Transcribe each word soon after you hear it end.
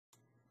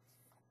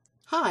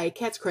Hi,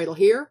 katzcradul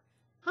here.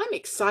 I'm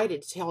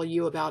excited to tell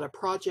you about a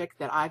project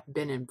that I've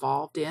been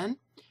involved in.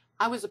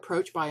 I was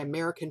approached by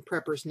American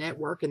Preppers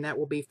Network, and that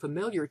will be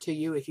familiar to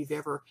you if you've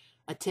ever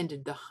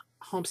attended the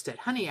Homestead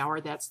Honey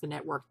Hour. That's the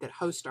network that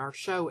hosts our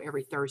show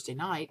every Thursday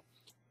night.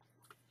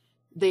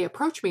 They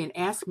approached me and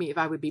asked me if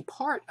I would be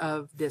part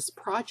of this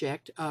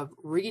project of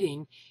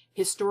reading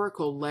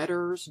historical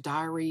letters,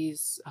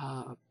 diaries,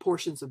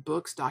 portions of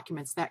books,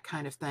 documents, that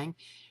kind of thing,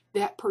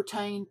 that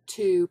pertain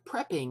to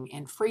prepping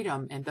and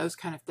freedom and those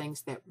kind of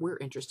things that we're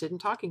interested in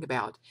talking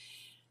about.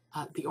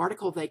 The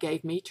article they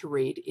gave me to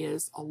read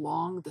is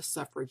Along the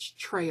Suffrage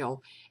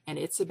Trail, and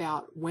it's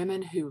about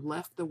women who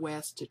left the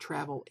West to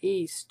travel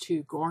east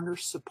to garner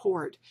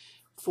support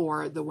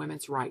for the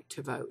women's right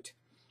to vote.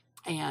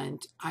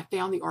 And I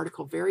found the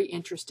article very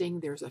interesting.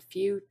 There's a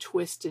few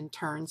twists and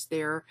turns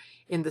there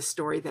in the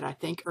story that I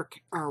think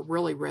are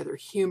really rather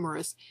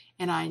humorous,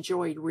 and I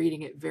enjoyed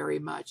reading it very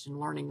much and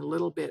learning a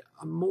little bit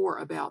more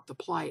about the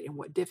plight and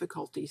what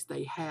difficulties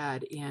they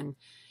had in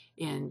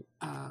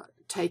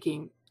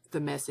taking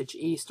the message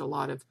east. A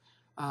lot of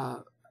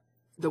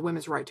the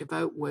women's right to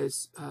vote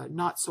was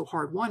not so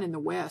hard won in the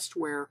West,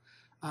 where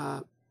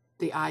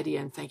the idea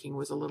and thinking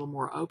was a little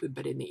more open,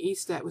 but in the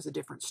East that was a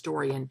different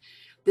story. And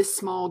this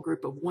small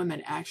group of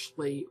women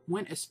actually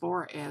went as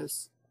far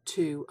as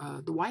to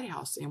the White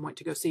House and went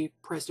to go see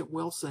President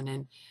Wilson,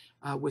 and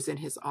was in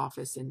his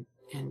office and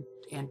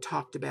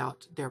talked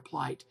about their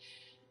plight.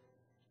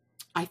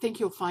 I think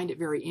you'll find it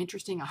very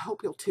interesting. I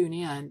hope you'll tune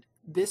in.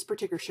 This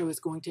particular show is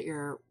going to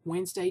air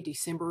Wednesday,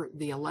 December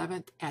the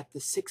 11th at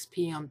the 6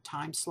 p.m.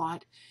 time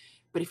slot.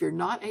 But if you're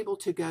not able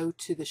to go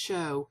to the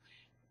show,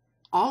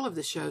 all of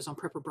the shows on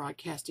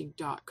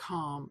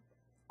prepperbroadcasting.com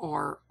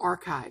are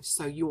archives,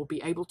 so you will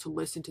be able to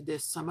listen to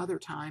this some other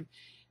time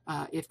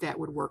if that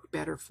would work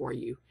better for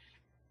you.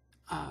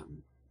 I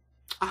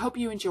hope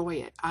you enjoy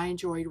it. I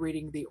enjoyed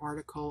reading the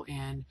article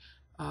and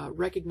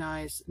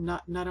recognize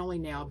not only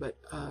now but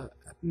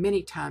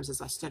many times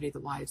as I study the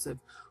lives of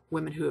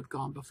women who have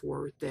gone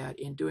before, that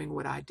in doing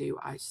what I do,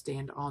 I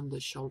stand on the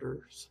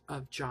shoulders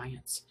of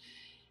giants.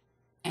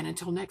 And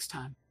until next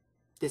time,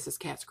 this is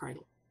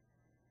katzcradul.